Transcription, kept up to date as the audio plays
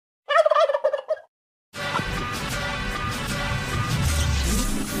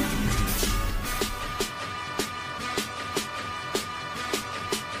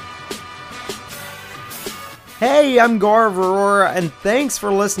Hey, I'm Gar of Aurora, and thanks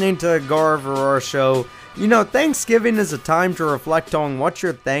for listening to the Gar of Aurora Show. You know, Thanksgiving is a time to reflect on what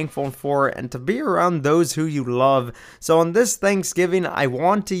you're thankful for and to be around those who you love. So on this Thanksgiving, I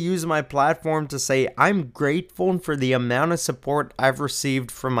want to use my platform to say I'm grateful for the amount of support I've received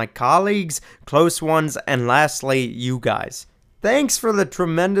from my colleagues, close ones, and lastly, you guys. Thanks for the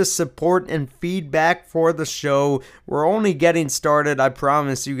tremendous support and feedback for the show. We're only getting started, I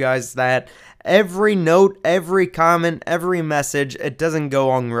promise you guys that. Every note, every comment, every message, it doesn't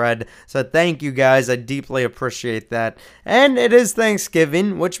go unread. So thank you guys, I deeply appreciate that. And it is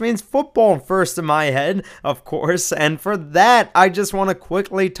Thanksgiving, which means football first in my head, of course. And for that, I just want to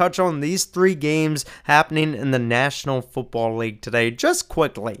quickly touch on these 3 games happening in the National Football League today, just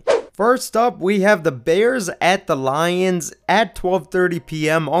quickly. First up, we have the Bears at the Lions at 12:30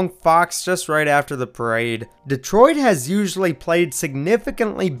 p.m. on Fox just right after the parade. Detroit has usually played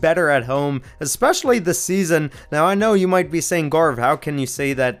significantly better at home, especially this season. Now, I know you might be saying, Garv, how can you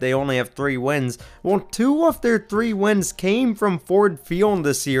say that they only have 3 wins? Well, 2 of their 3 wins came from Ford Field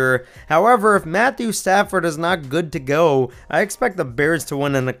this year. However, if Matthew Stafford is not good to go, I expect the Bears to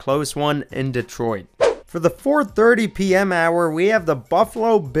win in a close one in Detroit. For the 4:30 p.m. hour, we have the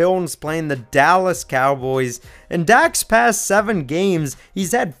Buffalo Bills playing the Dallas Cowboys. In Dak's past 7 games,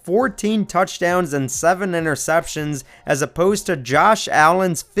 he's had 14 touchdowns and 7 interceptions, as opposed to Josh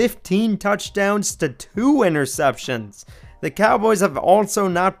Allen's 15 touchdowns to 2 interceptions. The Cowboys have also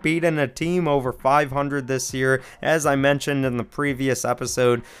not beaten a team over 500 this year, as I mentioned in the previous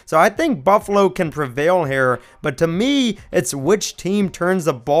episode. So I think Buffalo can prevail here, but to me, it's which team turns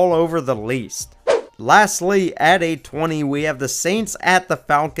the ball over the least. Lastly, at 8:20, we have the Saints at the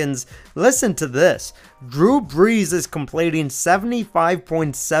Falcons. Listen to this. Drew Brees is completing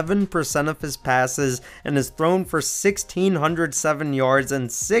 75.7% of his passes and has thrown for 1,607 yards in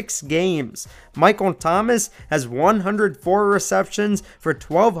 6 games. Michael Thomas has 104 receptions for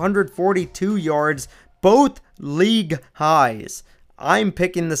 1,242 yards, both league highs. I'm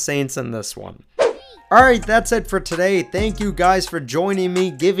picking the Saints in this one. Alright, that's it for today. Thank you guys for joining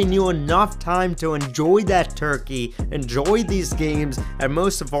me, giving you enough time to enjoy that turkey, enjoy these games, and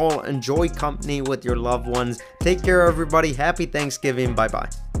most of all, enjoy company with your loved ones. Take care, everybody. Happy Thanksgiving. Bye-bye.